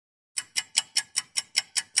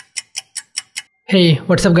Hey,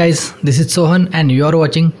 what's up guys? This is Sohan and you are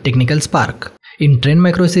watching Technical Spark. In Trend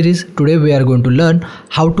Micro series, today we are going to learn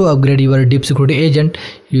how to upgrade your Deep Security agent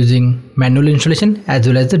using manual installation as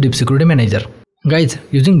well as the Deep Security Manager. Guys,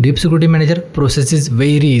 using Deep Security Manager process is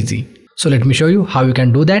very easy. So let me show you how you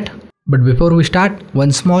can do that. But before we start,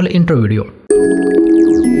 one small intro video.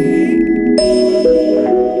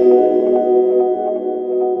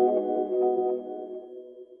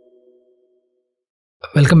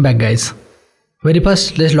 Welcome back guys. Very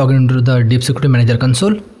first, let's log into the Deep Security Manager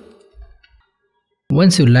console.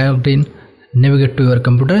 Once you logged in, navigate to your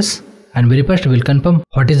computers and very first we'll confirm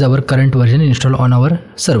what is our current version installed on our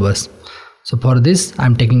servers. So for this,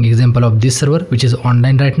 I'm taking example of this server which is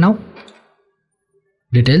online right now.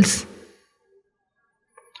 Details.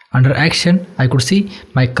 Under action, I could see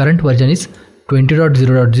my current version is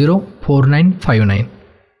 20.0.0.4959.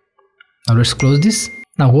 Now let's close this.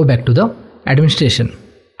 Now go back to the administration.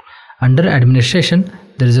 Under administration,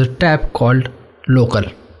 there is a tab called local.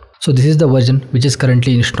 So this is the version which is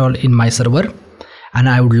currently installed in my server and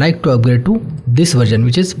I would like to upgrade to this version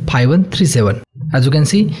which is 5137. As you can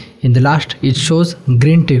see in the last, it shows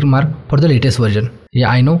green tick mark for the latest version. Yeah,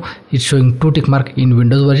 I know it's showing 2 tick mark in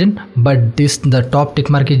Windows version, but the top tick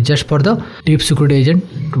mark is just for the Deep Security Agent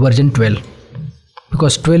version 12.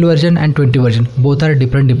 Because 12 version and 20 version both are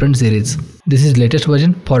different series. This is latest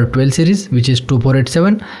version for 12 series which is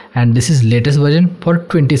 2487 and this is latest version for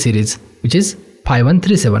 20 series which is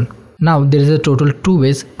 5137. Now there is a total 2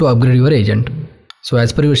 ways to upgrade your agent. So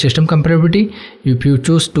as per your system compatibility, if you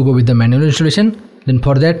choose to go with the manual installation, then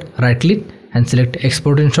for that right click and select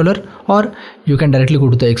export installer, or you can directly go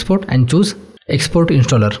to the export and choose export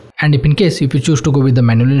installer. And if in case if you choose to go with the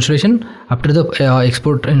manual installation, after the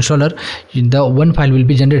export installer, the one file will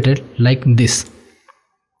be generated like this,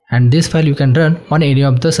 and this file you can run on any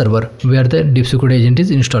of the server where the Deep Security Agent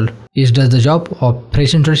is installed. It does the job of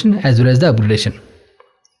fresh installation as well as the upgradation.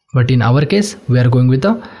 But in our case, we are going with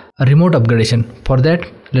the remote upgradation. For that,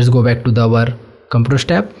 let's go back to our computers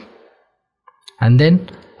tab and then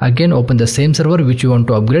again open the same server which you want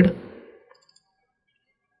to upgrade.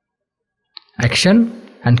 Action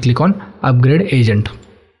and click on upgrade agent.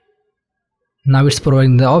 Now it's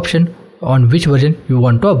providing the option on which version you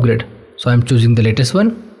want to upgrade. So I'm choosing the latest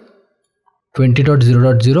one,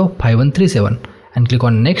 20.0.0.5137, and click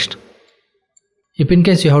on next. If in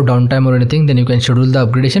case you have downtime or anything, then you can schedule the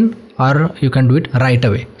upgradation or you can do it right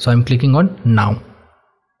away. So I'm clicking on now.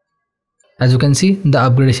 As you can see, the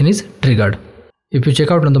upgradation is triggered. If you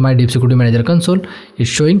check out on the My Deep Security Manager console,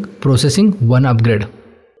 it's showing processing one upgrade.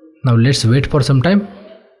 Now let's wait for some time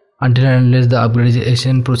until and unless the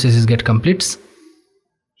upgradation processes get completes.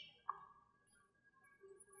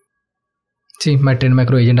 See, my Trend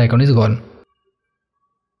Micro agent icon is gone.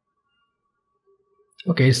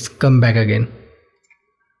 Okay, it's come back again.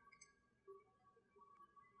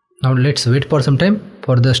 Now let's wait for some time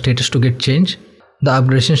for the status to get changed. The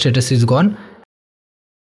upgradation status is gone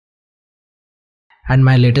and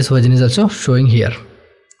my latest version is also showing here.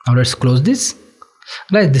 Now let's close this.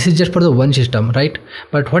 Guys, this is just for the one system, right?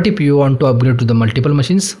 But what if you want to upgrade to the multiple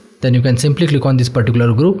machines? Then you can simply click on this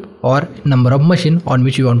particular group or number of machine on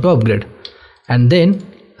which you want to upgrade, and then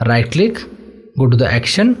right click, go to the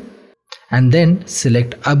action and then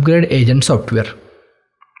select upgrade agent software.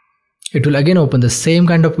 It will again open the same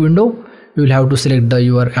kind of window. You will have to select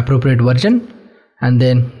your appropriate version and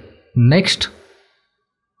then next,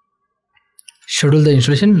 schedule the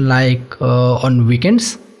installation like on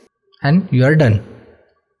weekends, and you are done.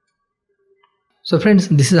 So friends,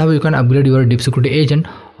 this is how you can upgrade your Deep Security Agent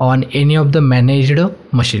on any of the managed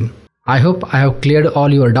machine. I hope I have cleared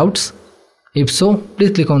all your doubts. If so, please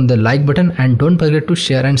click on the like button and don't forget to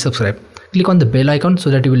share and subscribe. Click on the bell icon so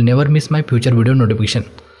that you will never miss my future video notification.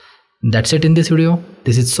 That's it in this video.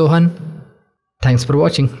 This is Sohan. Thanks for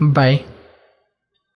watching. Bye.